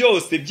ibintu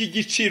byose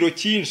by'igiciro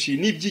cyinshi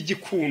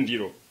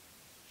n'iby'igikundiro.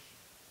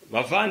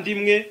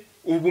 Bavandimwe,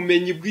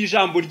 ubumenyi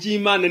bw'ijambo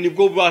ry'Imana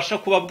nibwo bubasha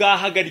kuba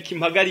bwahagarika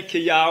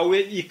impagarike yawe,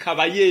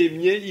 ikaba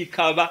yemye,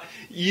 ikaba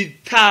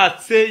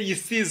itatse,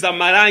 isize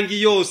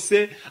amarangi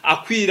yose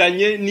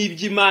akwiranye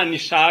n'iby'Imana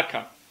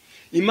ishaka.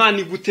 Imana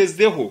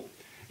igutezeho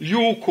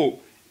yuko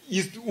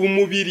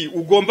umubiri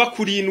ugomba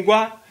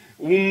kurindwa,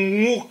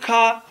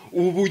 umwuka,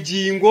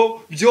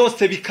 ubugingo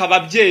byose bikaba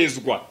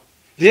byezwa.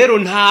 Rero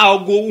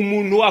ntabwo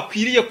umuntu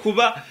akwiriye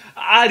kuba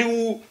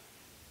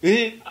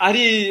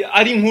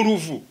ari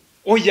nk'uruvu,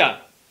 oya,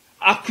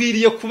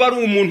 akwiriye kuba ari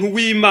umuntu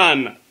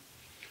w'Imana.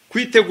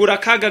 Kwitegura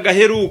akaga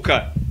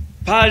gaheruka,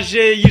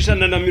 paje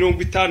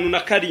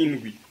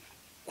y'157.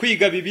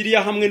 Kwiga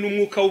Bibiliya hamwe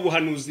n'umwuka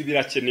w'ubuhanuzi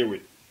birakenewe.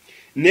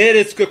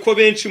 neretswe ko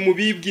benshi mu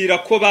bibwira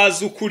ko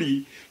bazi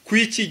ukuri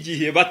kw'iki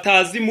gihe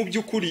batazi mu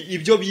by'ukuri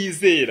ibyo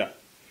bizera,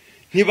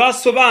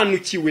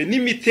 ntibasobanukiwe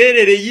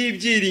n'imiterere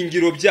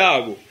y'ibyiringiro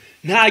byabo,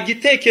 nta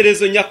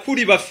gitekerezo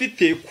nyakuri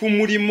bafite ku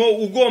murimo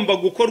ugomba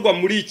gukorwa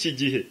muri iki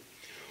gihe.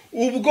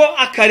 Ubwo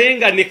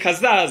akarengane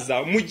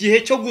kazaza mu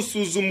gihe cyo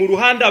gusuzuma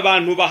uruhande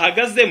abantu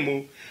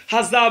bahagazemo,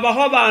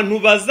 hazabaho abantu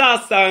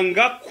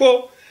bazasanga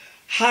ko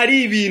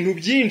hari ibintu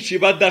byinshi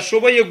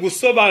badashoboye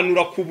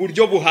gusobanura ku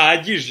buryo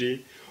buhagije.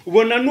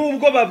 Ubona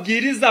nubwo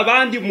babwiriza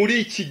abandi muri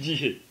iki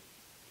gihe,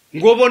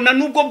 ngo bona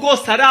nubwo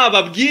bwose ari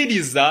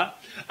ababwiriza,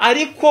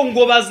 ariko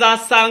ngo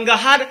bazasanga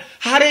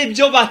hari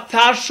ibyo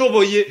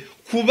batashoboye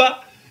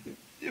kuba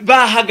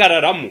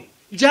bahagararamo.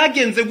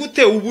 Byagenze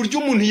gute uburyo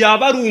umuntu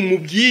yaba ari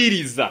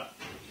umubwiriza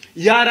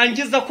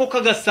yarangiza ko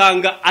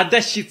kagasanga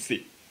adashyitse?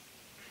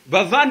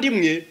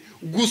 Bavandimwe,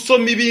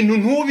 gusoma ibintu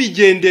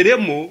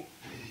ntubigenderemo,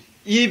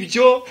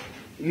 ibyo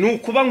ni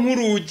ukuba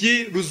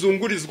nk'urugi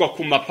ruzungurizwa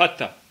ku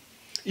mapata.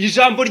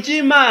 Ijambo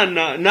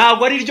ry'Imana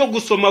ntabwo ari ryo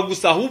gusoma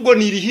gusa, ahubwo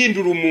ni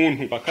irihindura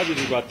umuntu.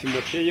 Kabiri rwa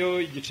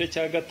Timoteyo igice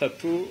cya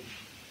 3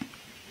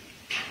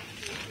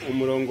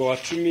 umurongo wa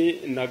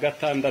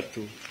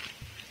 16.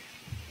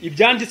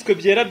 Ibyanditswe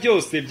byera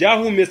byose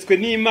byahumetswe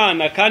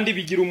n'Imana kandi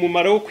bigira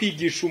umumaro wo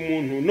kwigisha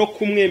umuntu no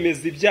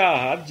kumwemeza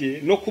ibyaha bye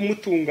no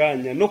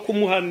kumutunganya no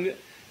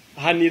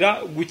kumuhanira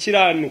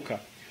gukiranuka,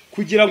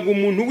 kugira ngo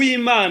umuntu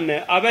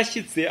w'Imana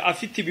abashyitse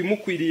afite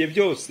ibimukwiriye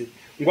byose,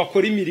 ngo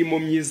akore imirimo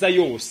myiza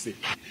yose.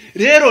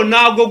 Rero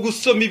ntabwo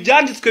gusoma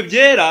ibyanditswe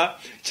byera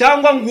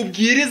cyangwa ngo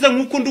ubwirize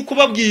nk'uko ndi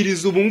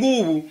kubabwiriza ubu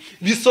ngubu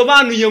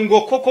bisobanuye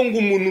ngo koko ngo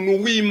umuntu ni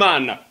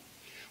uw'Imana.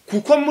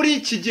 Kuko muri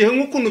iki gihe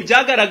nk'ukuntu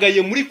byagaragaye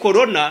muri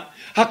korona,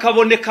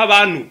 hakaboneka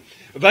abantu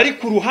bari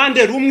ku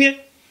ruhande rumwe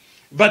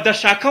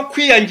badashaka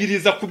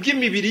kwiyangiriza ku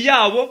by'imibiri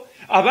yabo,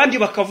 abandi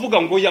bakavuga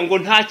ngo ngo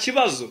nta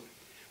kibazo,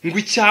 ngo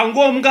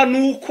icyangombwa ni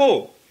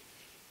uko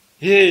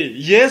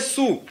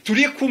Yesu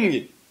turi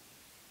kumwe.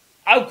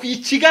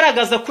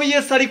 Ikigaragaza ko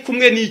Yesu ari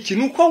kumwe ni iki?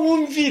 Ni uko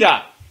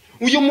wumvira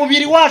uyu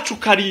mubiri wacu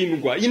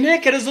ukarindwa,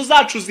 intekerezo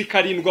zacu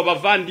zikarindwa.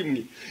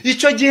 Bavandimwe,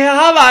 icyo gihe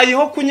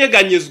habayeho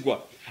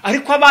kunyeganyezwa,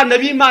 ariko abana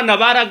b'Imana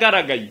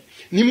baragaragaye.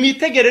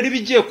 Nimwitegerere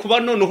ibigiye kuba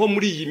noneho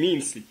muri iyi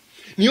minsi.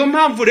 Niyo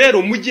mpamvu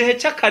rero mu gihe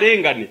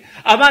cy'akarengane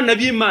abana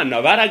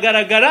b'Imana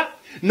baragaragara,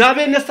 na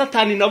bene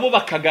Satani nabo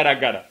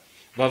bakagaragara.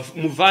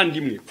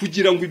 Muvandimwe,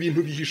 kugira ngo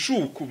ibintu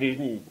bihishuke ubu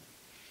ngubu,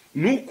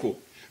 nuko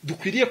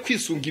dukwiriye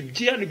kwisunga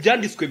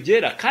ibyanditswe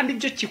byera, kandi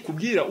ibyo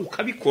kikubwira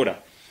ukabikora.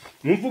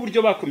 Mwumva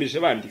uburyo bakomeje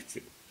banditse: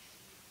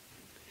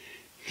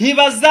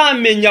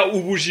 ntibazamenya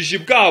ubujiji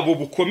bwabo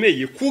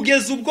bukomeye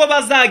kugeza ubwo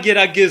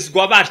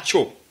bazageragezwa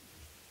batyo.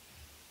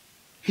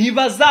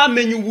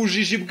 Ntibazamenya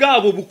ubujiji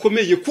bwabo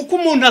bukomeye, kuko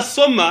umuntu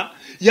asoma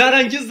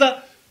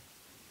yarangiza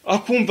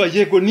akumva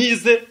yego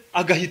nize,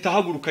 agahita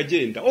ahaguruka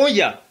agenda.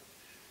 Oya,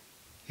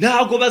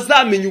 ntabwo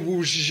bazamenya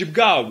ubujiji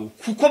bwabo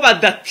kuko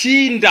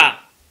badatinda.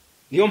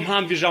 Niyo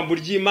mpamvu ijambo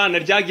ry'Imana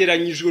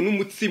ryageranyijwe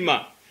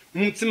n'umutsima.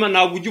 Umutsima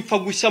ntabwo ujya upfa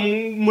gushya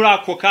muri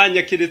ako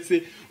kanya,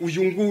 keretse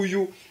uyu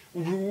nguyu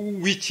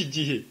w'iki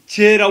gihe.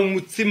 Kera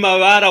umutsima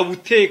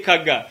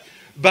barawutekaga,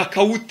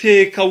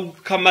 bakawuteka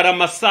ukamara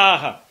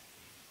amasaha.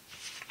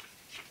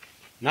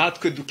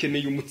 Natwe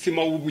dukeneye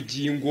umutsima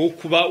w'ubugingo wo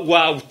kuba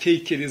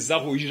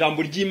wawutekerezaho.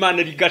 Ijambo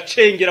ry'Imana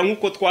rigacengera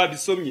nk'uko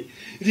twabisomye,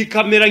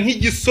 rikamera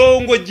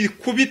nk'igisongo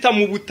gikubita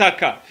mu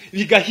butaka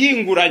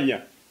bigahinguranya.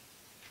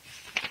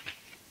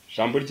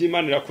 Ijambo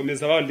ry'Imana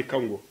rirakomeza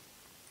bandika ngo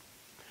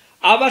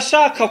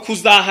abashaka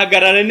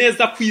kuzahagarara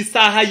neza ku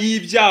isaha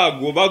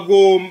y'ibyago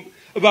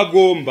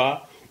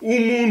bagomba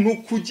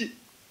umuntu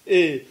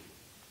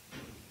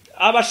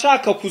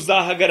abashaka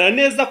kuzahagarara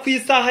neza ku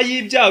isaha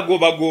y'ibyago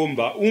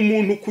bagomba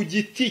umuntu ku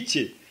giti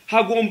cye.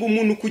 Hagomba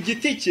umuntu ku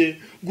giti cye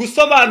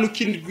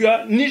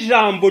gusobanukirwa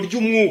n'ijambo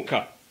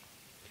ry'umwuka.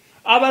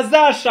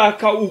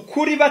 Abazashaka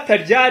ukuri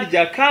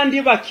bataryarya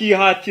kandi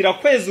bakihatira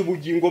kweza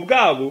ubugingo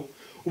bwabo,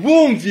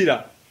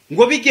 bumvira.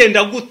 Ngo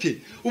bigenda gute?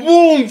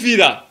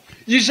 Bumvira.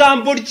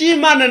 Ijambo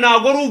ry'Imana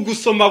ntabwo ari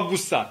ugusoma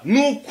gusa, ni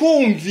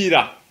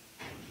ukumvira.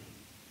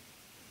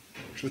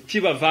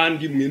 Nshuti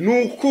bavandimwe,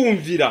 ni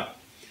ukumvira.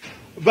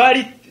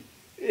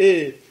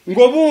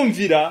 Ngo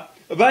bumvira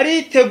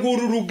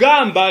baritegura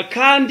urugamba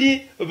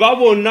kandi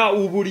babona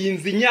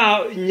uburinzi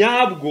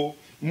nyabwo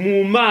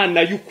mu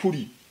Mana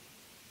y'ukuri.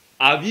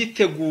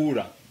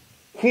 Abitegura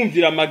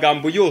kumvira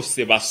amagambo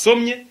yose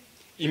basomye,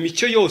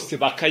 imico yose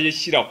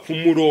bakayishyira ku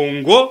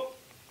murongo,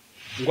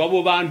 ngo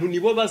abo bantu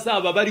nibo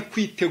bazaba bari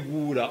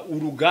kwitegura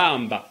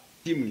urugamba.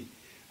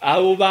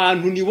 Abo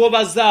bantu nibo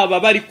bazaba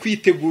bari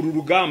kwitegura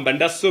urugamba.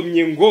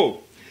 Ndasomye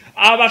ngo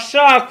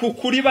abashaka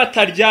ukuri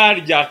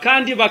bataryarya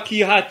kandi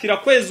bakihatira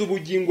kweza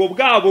ubugingo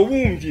bwabo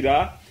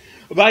bumvira,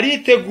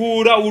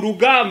 baritegura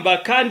urugamba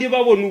kandi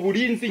babona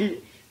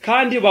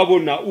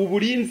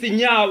uburinzi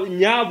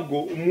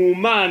nyabwo mu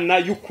Mana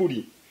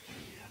y'ukuri.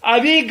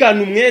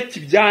 Abigana umwete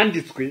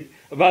ibyanditswe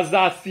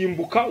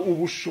bazasimbuka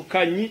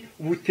ubushukanyi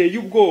buteye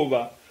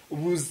ubwoba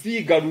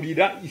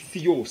buzigarurira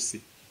isi yose.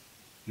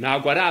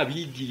 Ntabwo ari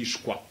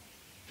abigishwa,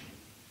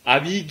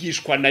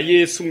 abigishwa na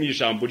Yesu mu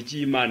ijambo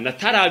ry'Imana,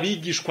 atari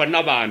abigishwa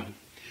n'abantu,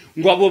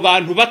 ngo abo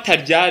bantu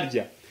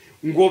bataryarya,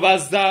 ngo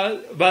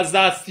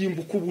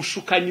bazasimbuka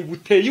ubushukanyi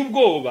buteye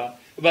ubwoba,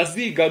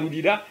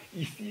 buzigarurira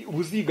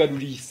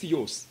isi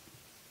yose.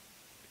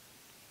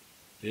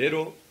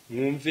 Rero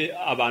mwumve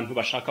abantu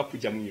bashaka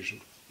kujya mu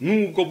ijuru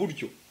n'ubwo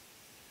buryo.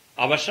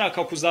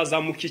 Abashaka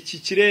kuzazamuka iki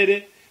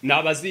kirere ni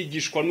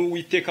abazigishwa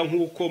n'Uwiteka,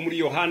 nk'uko muri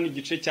Yohana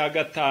igice cya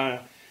 6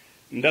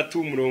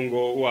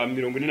 umurongo wa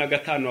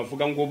 45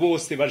 avuga ngo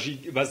bose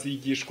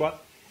bazigishwa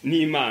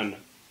n'Imana.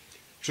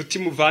 Nshuti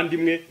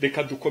muvandimwe,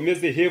 reka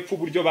dukomeze hepfo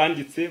uburyo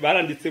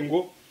baranditse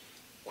ngo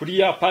kuri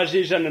ya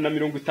page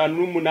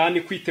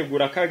 158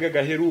 kwitegura akaga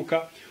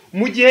gaheruka.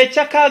 Mu gihe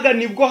cy'akaga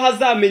nibwo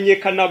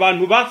hazamenyekana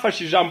abantu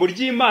bafashe ijambo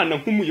ry'Imana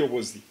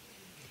nk'umuyobozi.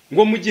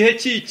 Ngo mu gihe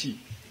cy'iki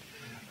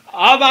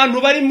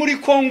abantu bari muri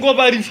Kongo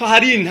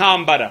hari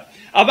intambara,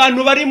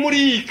 abantu bari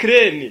muri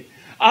Ukraine,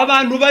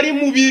 abantu bari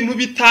mu bintu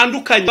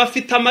bitandukanye,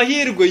 bafite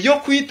amahirwe yo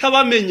kwita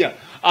bamenya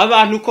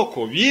abantu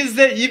koko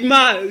bize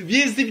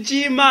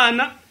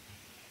iby'Imana,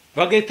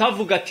 bagahita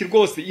bavuga ati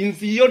rwose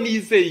inzi iyo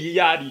nizeye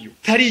iyo ariyo,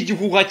 tari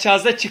igihuha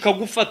cyaza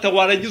kikagufata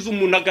warangiza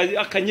umuntu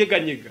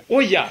akanyeganyega.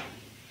 Oya,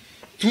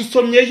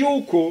 tusomye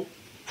yuko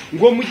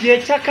ngo mu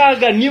gihe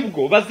cy'akaga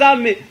nibwo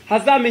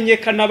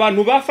hazamenyekana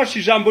abantu bafashe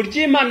ijambo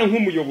ry'Imana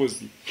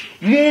nk'umuyobozi.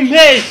 Mu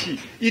mpeshyi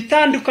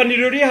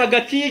itandukaniro riri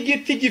hagati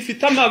y'igiti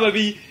gifite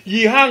amababi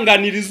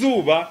yihanganira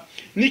izuba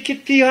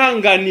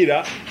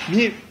n'ikitihanganira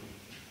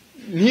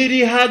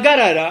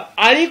ntirihagarara,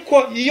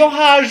 ariko iyo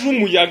haje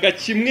umuyaga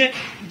kimwe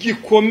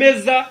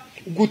gikomeza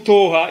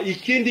gutoha,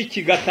 ikindi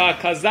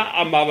kigatakaza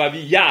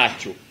amababi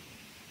yacyo.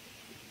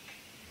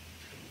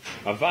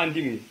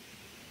 Abavandimwe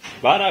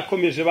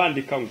barakomeje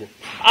bandika ngo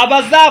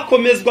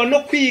abazakomezwa no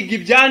kwiga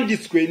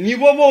ibyanditswe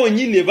nibo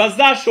bonyine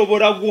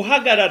bazashobora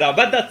guhagarara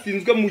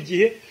badatsinzwe mu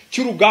gihe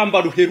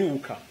cy'urugamba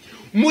ruheruka.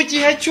 Mu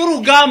gihe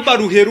cy'urugamba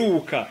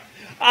ruheruka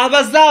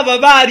abazaba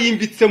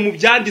barimbitse mu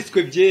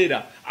byanditswe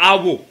byera,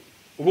 abo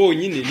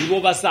bonyine nibo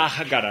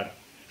bazahagarara.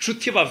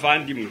 Nshuti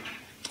bavandimwe,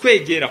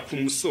 twegera ku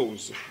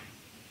musozo,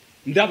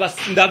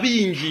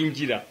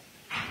 ndabingingira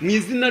mu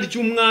izina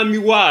ry'Umwami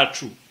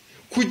wacu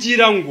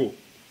kugira ngo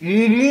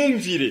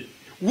mumwumvire.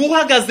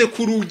 Uhagaze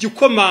ku rugi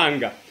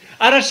ukomanga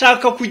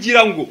arashaka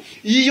kugira ngo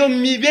iyo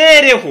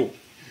mibereho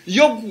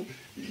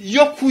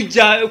yo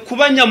kujya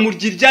kuba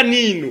nyamurya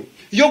nino,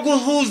 yo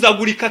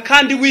guhuzagurika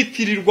kandi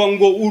witirirwa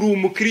ngo uri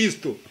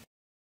umukristo,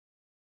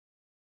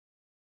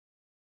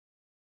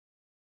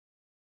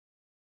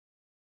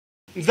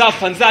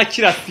 nzapfa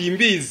nzakira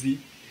simbizi,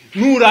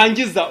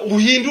 nurangiza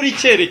uhindura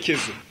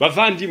icyerekezo.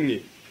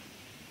 Bavandimwe,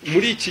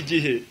 muri iki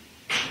gihe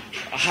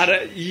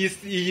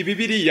iyi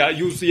Bibiliya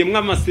yuzuyemo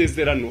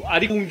amasezerano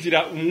ari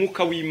kumvira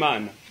umwuka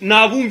w'Imana,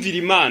 nabumvira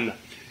Imana.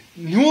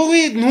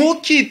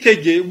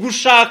 Ntukitege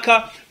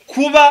gushaka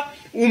kuba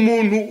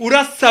umuntu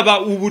urasaba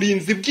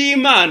uburinzi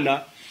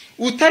bw'Imana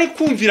utari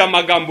kumvira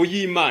amagambo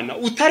y'Imana,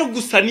 utari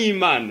gusa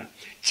n'Imana.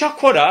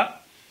 Cyakora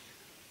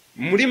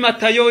muri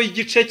Matayo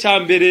igice cya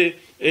mbere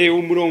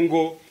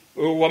umurongo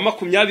wa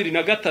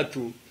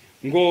 23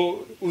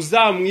 ngo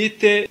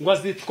uzamwite ngo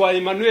azitwa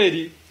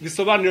Emmanuel,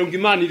 bisobanura ngo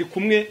Imana iri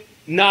kumwe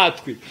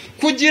natwe.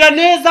 Kugira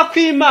neza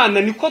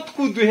kw'Imana niko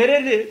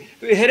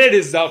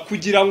twuduherereza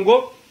kugira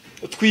ngo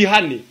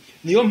twihane.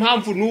 Niyo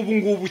mpamvu n'ubu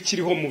ngubu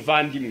kiriho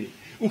muvandimwe,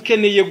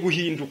 ukeneye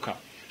guhinduka,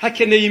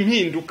 hakeneye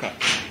impinduka.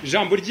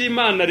 Ijambo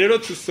ry'Imana rero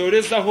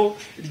tusorezaho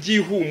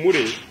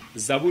ryihumure,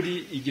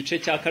 Zaburi igice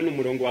cya 4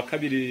 umurongo wa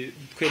 2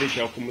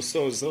 twerekera ku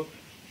musozo.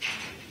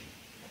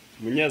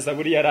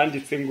 Munyazaburi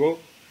yaranditse ngo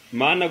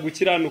Mana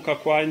gukiranuka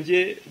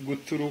kwanjye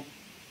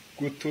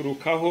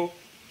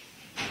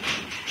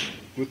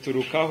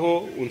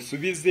guturukaho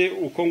unsubize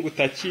uko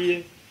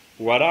ngutakiye,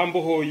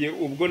 warambohoye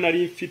ubwo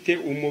nari mfite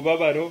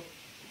umubabaro,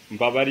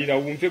 mbabarira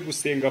wumve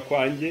gusenga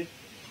kwanjye.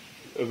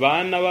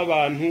 Bana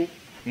b'abantu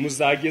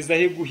muzageza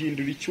he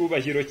guhindura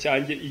icyubahiro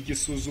cyanjye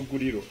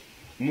igisuzuguriro,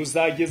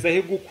 muzageza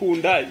he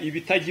gukunda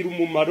ibitagira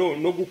umumaro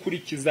no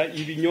gukurikiza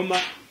ibinyoma.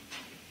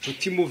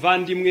 Tuti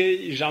muvandimwe,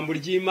 ijambo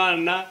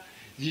ry'Imana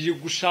riri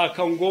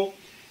gushaka ngo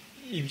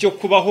ibyo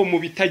kubaho mu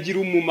bitagira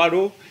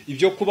umumaro,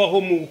 ibyo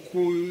kubaho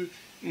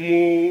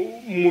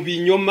mu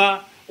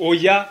binyoma,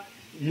 oya.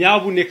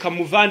 Nyabuneka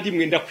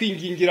muvandimwe,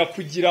 ndakwingingira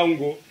kugira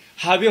ngo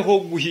habeho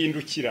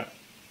guhindukira.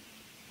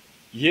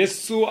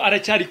 Yesu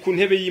aracyari ku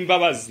ntebe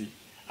y'imbabazi,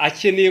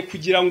 akeneye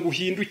kugira ngo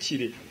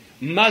uhindukire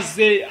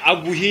maze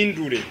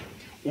aguhindure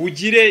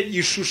ugire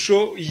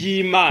ishusho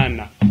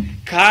y'Imana,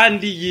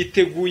 kandi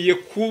yiteguye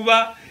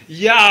kuba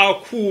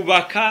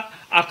yakubaka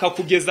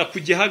akakugeza ku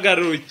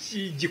gihagararo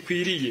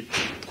gikwiriye.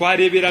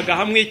 Twareberaga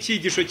hamwe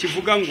icyigisho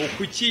kivuga ngo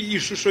kuki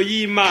ishusho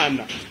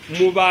y'Imana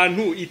mu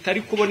bantu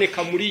itari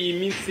kuboneka muri iyi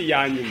minsi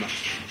ya nyuma.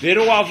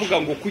 Rero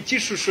wavuga ngo kuki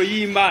ishusho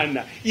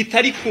y'Imana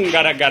itari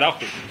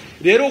kungaragaraho.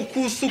 Rero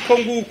kusuko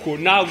nguko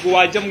ntabwo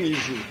wajya mu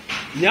ijuru.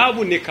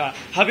 Nyabuneka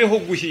habeho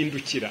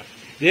guhindukira.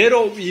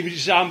 Rero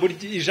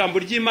ijambo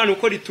ry'Imana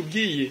uko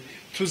ritubwiye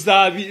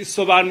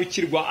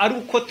tuzabisobanukirwa ari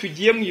uko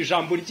tugiye mu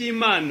ijambo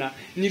ry'Imana,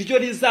 niryo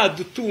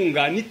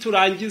rizadutunga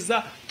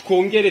niturangiza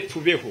twongere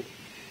tubeho.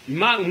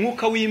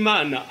 Umwuka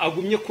w'Imana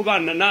agumye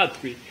kubana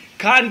natwe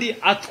kandi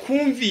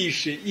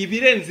atwumvishe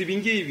ibirenze ibi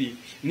ngibi.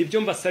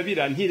 Nibyo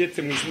mbasabira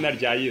ntiretse mu izina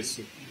rya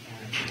Yesu.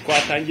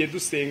 Twatangiye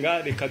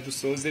dusenga, reka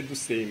dusoze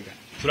dusenga.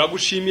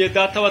 Turagushimiye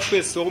Data wa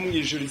twese wo mu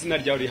ijuru, izina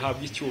ryawe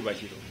rihabwa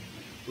icyubahiro.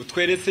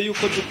 Utweretse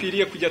yuko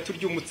dukwiriye kujya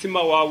turya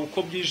umutsima wawe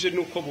uko bwije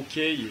n'uko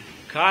bukeye,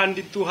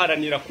 kandi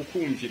duharanira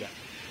kukumvira.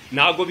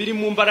 Ntago biri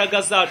mu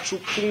mbaraga zacu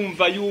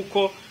kumva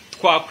yuko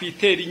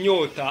twakwitera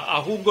inyota,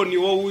 ahubwo ni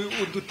wowe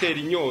udutera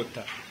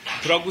inyota.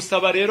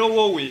 Turagusaba rero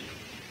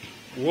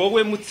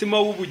wowe mutsima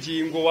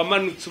w'ubugingo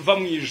wamanutse uva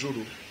mu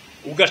ijuru,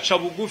 ugaca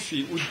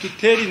bugufi,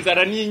 udutera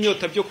inzara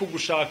n'inyota byo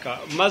kugushaka,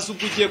 maze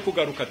ubwo ugiye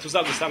kugaruka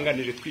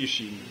tuzagusanganire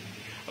twishimye.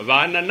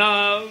 Bana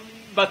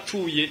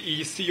n'abatuye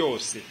iyi si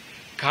yose,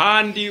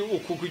 kandi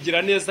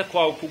ukukugira neza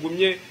kwawe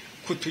kugumye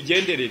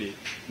kutugenderere.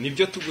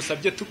 Nibyo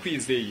tugusabye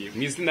tukwizeye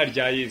mu izina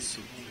rya Yesu.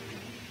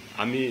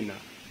 Amina.